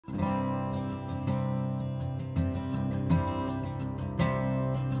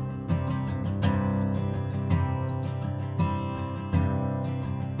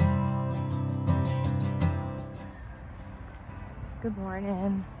Good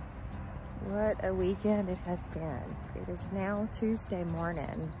morning. What a weekend it has been. It is now Tuesday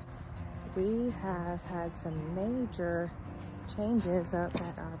morning. We have had some major changes up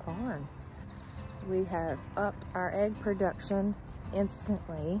at our barn. We have upped our egg production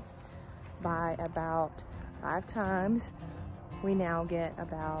instantly by about 5 times. We now get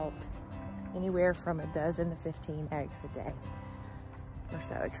about anywhere from a dozen to 15 eggs a day. We're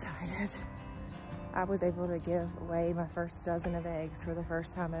so excited. I was able to give away my first dozen of eggs for the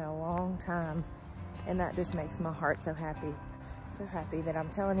first time in a long time, and that just makes my heart so happy. So happy that I'm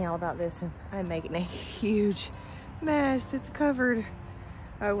telling y'all about this, and I'm making a huge mess. It's covered.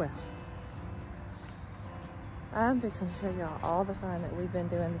 Oh well. I'm fixing to show y'all all the fun that we've been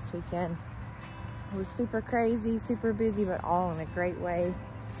doing this weekend. It was super crazy, super busy, but all in a great way.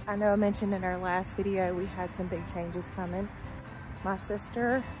 I know I mentioned in our last video we had some big changes coming. My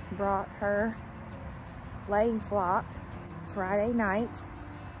sister brought her laying flock Friday night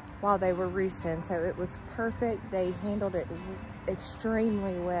while they were roosting, so it was perfect. They handled it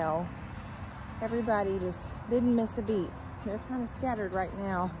extremely well. Everybody just didn't miss a beat. They're kind of scattered right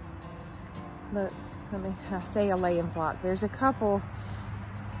now. Look, I say a laying flock. There's a couple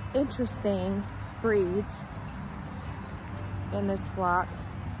interesting breeds in this flock.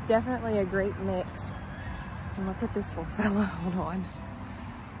 Definitely a great mix. And look at this little fella, hold on.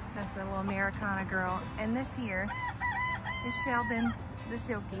 That's a little Americana girl. And this here is Sheldon the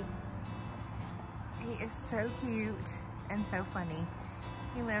Silky. He is so cute and so funny.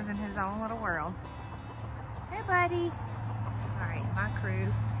 He lives in his own little world. Hey buddy. All right, my crew.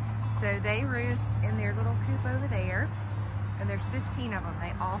 So they roost in their little coop over there, and there's 15 of them.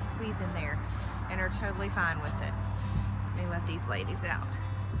 They all squeeze in there and are totally fine with it. Let me let these ladies out.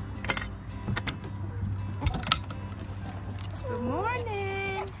 Good morning.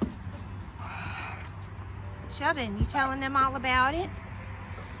 Sheldon, you telling them all about it?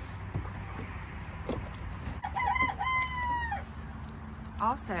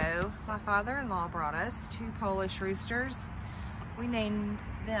 Also, my father-in-law brought us 2 Polish roosters. We named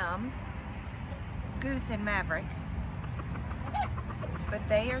them Goose and Maverick. But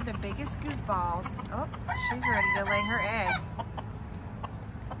they are the biggest goofballs. Oh, she's ready to lay her egg.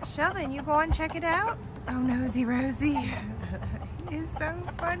 Sheldon, you go and check it out? Oh, nosy Rosie. He is so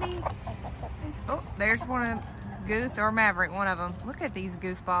funny. Oh, there's one of Goose or Maverick, one of them. Look at these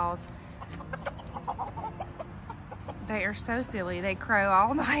goofballs. They are so silly. They crow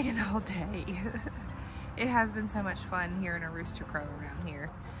all night and all day. It has been so much fun hearing a rooster crow around here.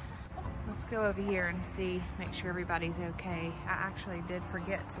 Let's go over here and see, make sure everybody's okay. I actually did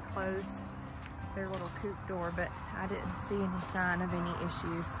forget to close their little coop door, but I didn't see any sign of any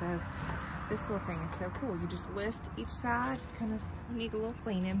issues. So this little thing is so cool. You just lift each side. It's kind of, you need a little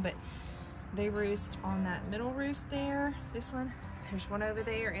cleaning, but they roost on that middle roost there. This one, there's one over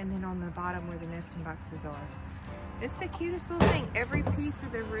there, and then on the bottom where the nesting boxes are. It's the cutest little thing. Every piece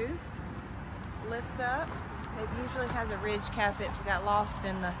of the roof lifts up. It usually has a ridge cap. It got lost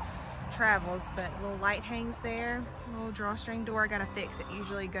in the travels, but little light hangs there. Little drawstring door I gotta fix. It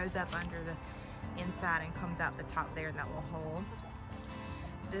usually goes up under the inside and comes out the top there in that little hole.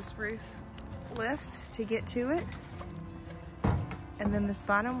 This roof lifts to get to it. And then this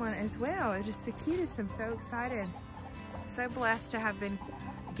bottom one as well. It's just the cutest. I'm so excited. So blessed to have been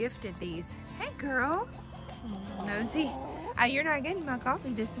gifted these. Hey girl. Nosy. Oh, you're not getting my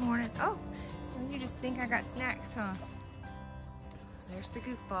coffee this morning. Oh, you just think I got snacks, huh? There's the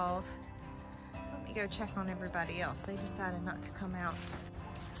goofballs. Let me go check on everybody else. They decided not to come out.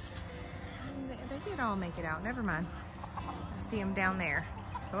 They did all make it out. Never mind. I see them down there.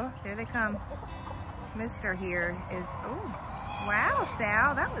 Oh, there they come. Mister here is, oh, wow,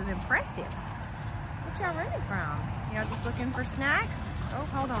 Sal, that was impressive. What y'all running from? Y'all just looking for snacks? Oh,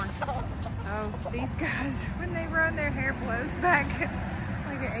 hold on. Oh, these guys, when they run, their hair blows back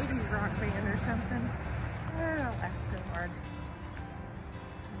like an 80s rock band or something. Oh, I laugh so hard.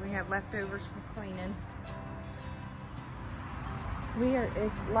 We have leftovers from cleaning.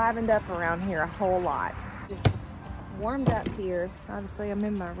 It's livened up around here a whole lot. Just warmed up here. Obviously, I'm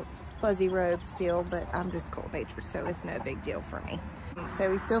in my fuzzy robe still, but I'm just cold natured, so it's no big deal for me. So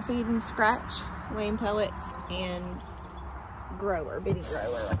we still feeding Scratch, laying pellets, and bitty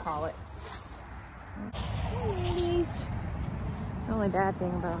grower, I call it. Hey, the only bad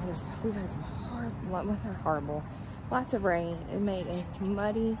thing about this, we've had some horrible, lots of rain. It made a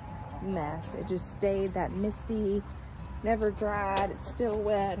muddy mess. It just stayed that misty, never dried. It's still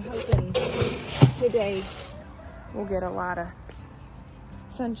wet. Hoping today we'll get a lot of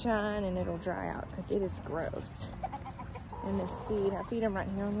sunshine and it'll dry out because it is gross. And this feed, I feed them right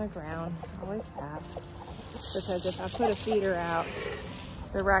here on the ground. Always have. because if I put a feeder out,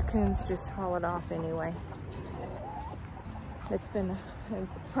 the raccoons just haul it off anyway. It's been a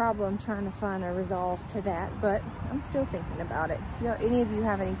problem trying to find a resolve to that, but I'm still thinking about it. If any of you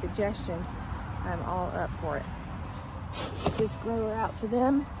have any suggestions, I'm all up for it. Just grow her out to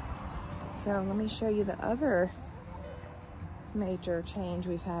them. So let me show you the other major change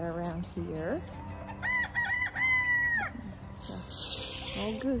we've had around here. So,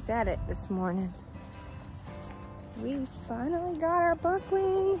 old Goose at it this morning. We finally got our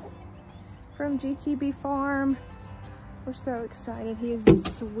buckling from GTB Farm. We're so excited. He is the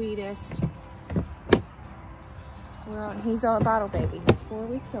sweetest. He's a bottle baby. He's 4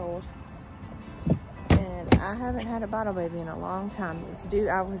 weeks old. And I haven't had a bottle baby in a long time.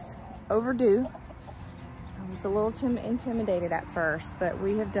 I was overdue. I was a little intimidated at first, but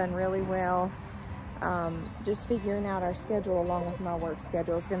we have done really well. Just figuring out our schedule along with my work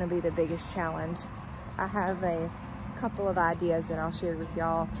schedule is going to be the biggest challenge. I have a couple of ideas that I'll share with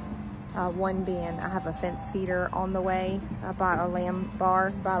y'all. One being I have a fence feeder on the way. I bought a lamb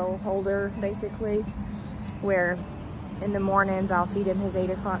bottle holder basically, where in the mornings I'll feed him his 8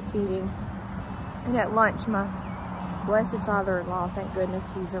 o'clock feeding. And at lunch, my blessed father-in-law, thank goodness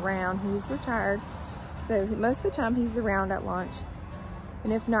he's around. He's retired. So most of the time he's around at lunch.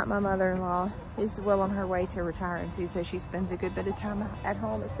 And if not, my mother-in-law is well on her way to retiring too. So she spends a good bit of time at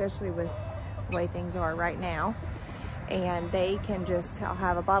home, especially with the way things are right now. And they can I'll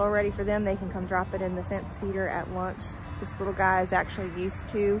have a bottle ready for them. They can come drop it in the fence feeder at lunch. This little guy is actually used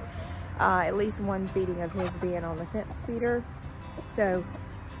to at least one feeding of his being on the fence feeder. So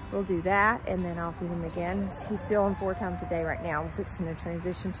we'll do that, and then I'll feed him again. He's still on 4 times a day right now. We're fixing to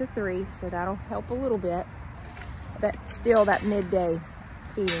transition to 3, so that'll help a little bit. But still, that midday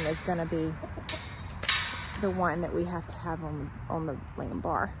feeding is gonna be the one that we have to have on the lamb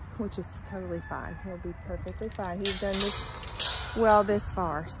bar, which is totally fine. He'll be perfectly fine. He's done this well this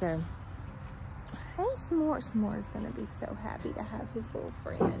far, so. Hey, S'more. S'more's gonna be so happy to have his little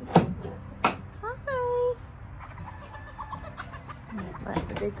friend. Hi. Let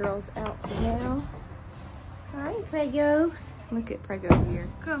the big girls out for now. Hi, Prego. Look at Prego here.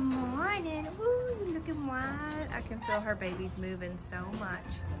 Good morning. Ooh, you looking wide. I can feel her babies moving so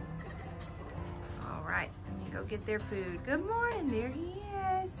much. All right, let me go get their food. Good morning, there he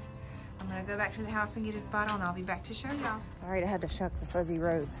is. I'm gonna go back to the house and get his bottle, and I'll be back to show y'all. All right, I had to shuck the fuzzy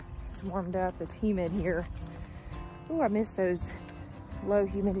robe. It's warmed up, it's humid here. Ooh, I miss those low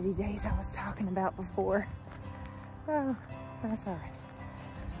humidity days I was talking about before. Oh, that's all right.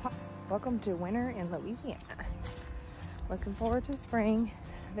 Welcome to winter in Louisiana. Looking forward to spring.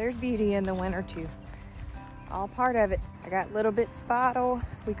 There's beauty in the winter too. All part of it. I got Little Bit's bottle.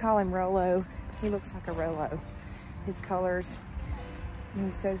 We call him Rolo. He looks like a Rolo. His colors, and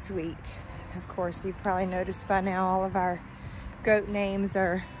he's so sweet. Of course, you've probably noticed by now all of our goat names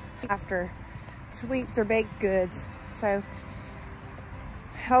are after sweets or baked goods. So,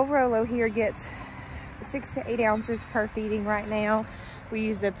 old Rolo here gets 6 to 8 ounces per feeding right now. We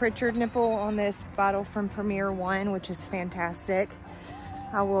use the Pritchard nipple on this bottle from Premier One, which is fantastic.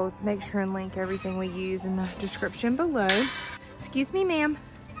 I will make sure and link everything we use in the description below. Excuse me, ma'am.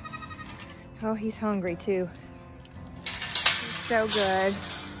 Oh, he's hungry too. He's so good.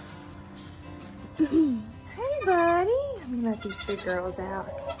 Hey, buddy. Let me let these big girls out.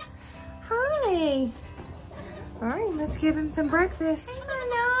 Hi. All right, let's give him some breakfast. Hey, my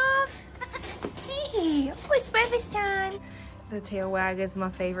love. Hey, oh, it's breakfast time. The tail wag is my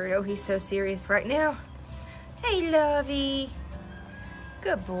favorite. Oh, he's so serious right now. Hey, lovey.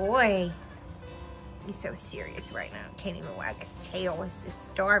 Good boy. He's so serious right now. Can't even wag his tail. He's just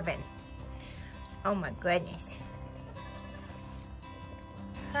starving. Oh my goodness.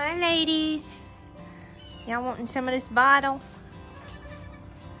 Hi, ladies. Y'all wanting some of this bottle?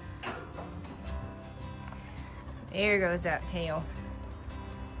 There goes that tail.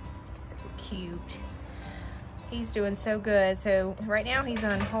 So cute. He's doing so good. So right now he's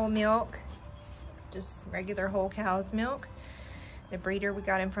on whole milk, just regular whole cow's milk. The breeder we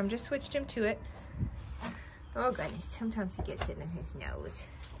got him from just switched him to it. Oh goodness, sometimes he gets it in his nose.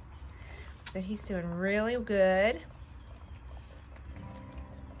 But he's doing really good.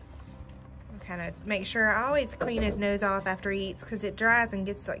 Kind of make sure I always clean his nose off after he eats, because it dries and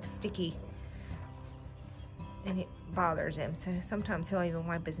gets like sticky and it bothers him. So sometimes he'll even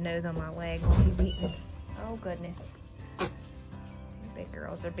wipe his nose on my leg while he's eating. Oh goodness. The big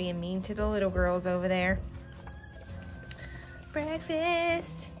girls are being mean to the little girls over there.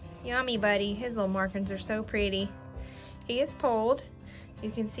 Breakfast. Yummy, buddy. His little markings are so pretty. He is polled.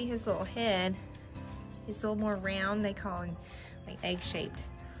 You can see his little head. He's a little more round. They call him like egg-shaped.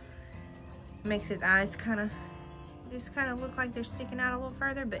 Makes his eyes just kind of look like they're sticking out a little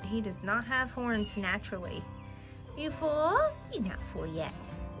further, but he does not have horns naturally. You full? You're not full yet.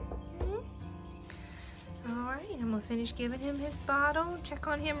 All right, I'm gonna finish giving him his bottle, check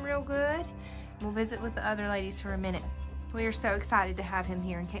on him real good. We'll visit with the other ladies for a minute. We are so excited to have him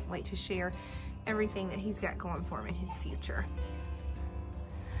here and can't wait to share everything that he's got going for him in his future.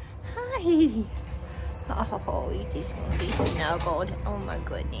 Hi. Oh, you just want to be snuggled. Oh my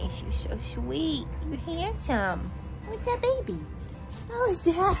goodness, you're so sweet. You're handsome. What's that, baby? Oh, is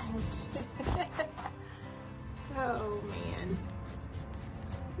that? Oh man.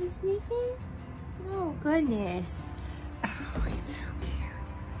 You sniffing? Oh goodness. Oh, he's so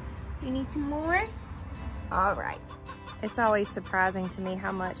cute. You need some more? All right. It's always surprising to me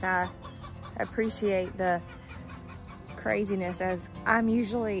how much I appreciate the craziness, as I am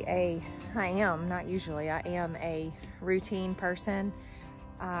a routine person.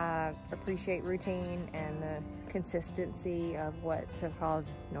 I appreciate routine and the consistency of what's so-called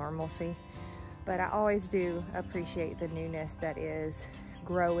normalcy. But I always do appreciate the newness that is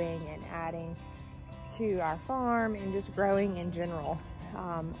growing and adding to our farm and just growing in general.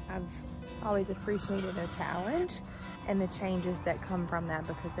 I've always appreciated a challenge and the changes that come from that,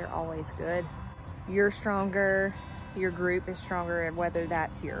 because they're always good. You're stronger, your group is stronger, whether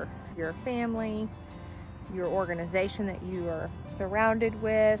that's your family, your organization that you are surrounded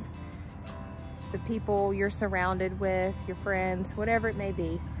with, the people you're surrounded with, your friends, whatever it may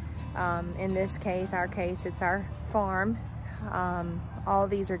be. In this case, it's our farm. All of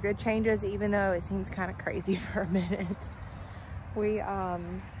these are good changes, even though it seems kind of crazy for a minute.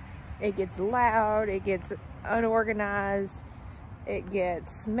 It gets loud, it gets unorganized, it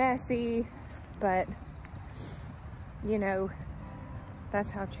gets messy, but you know,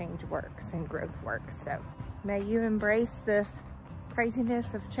 that's how change works and growth works. So may you embrace the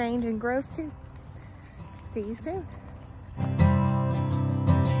craziness of change and growth too. See you soon.